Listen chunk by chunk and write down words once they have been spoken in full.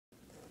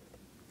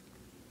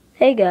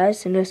Hey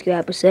guys, Rescue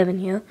Apple 7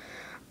 here.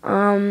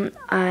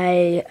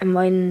 I am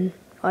writing,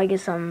 I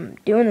guess I'm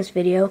doing this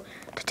video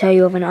to tell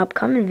you of an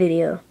upcoming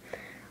video.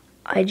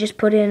 I just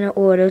put in an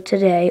order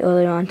today,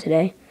 earlier on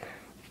today,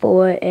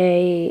 for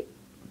a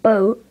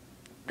boat.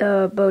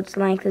 The boat's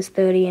length is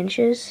 30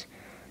 inches.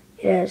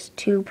 It has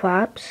 2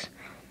 props,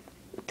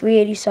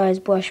 380 size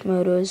brush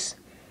motors.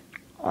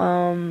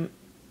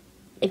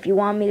 If you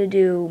want me to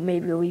do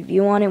maybe a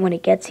review on it when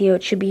it gets here,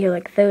 it should be here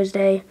like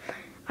Thursday.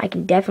 I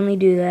can definitely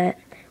do that.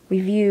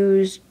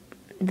 Reviews,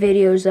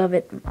 videos of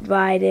it,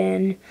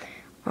 ride-in,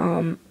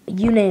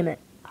 you name it.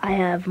 I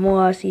have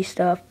more RC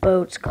stuff,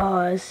 boats,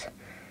 cars.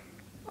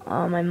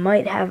 I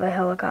might have a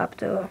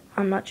helicopter.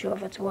 I'm not sure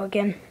if it's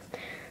working.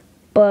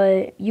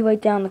 But you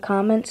write down in the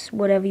comments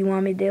whatever you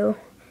want me to do.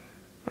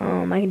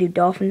 I can do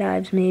dolphin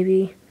dives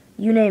maybe.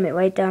 You name it,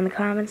 write down in the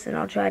comments and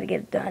I'll try to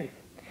get it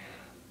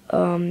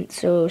done.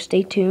 So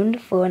stay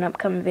tuned for an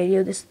upcoming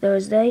video this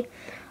Thursday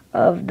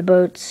of the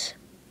boat's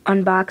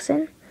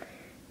unboxing.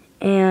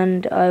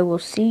 And I will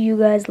see you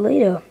guys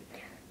later.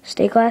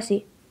 Stay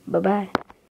classy. Bye-bye.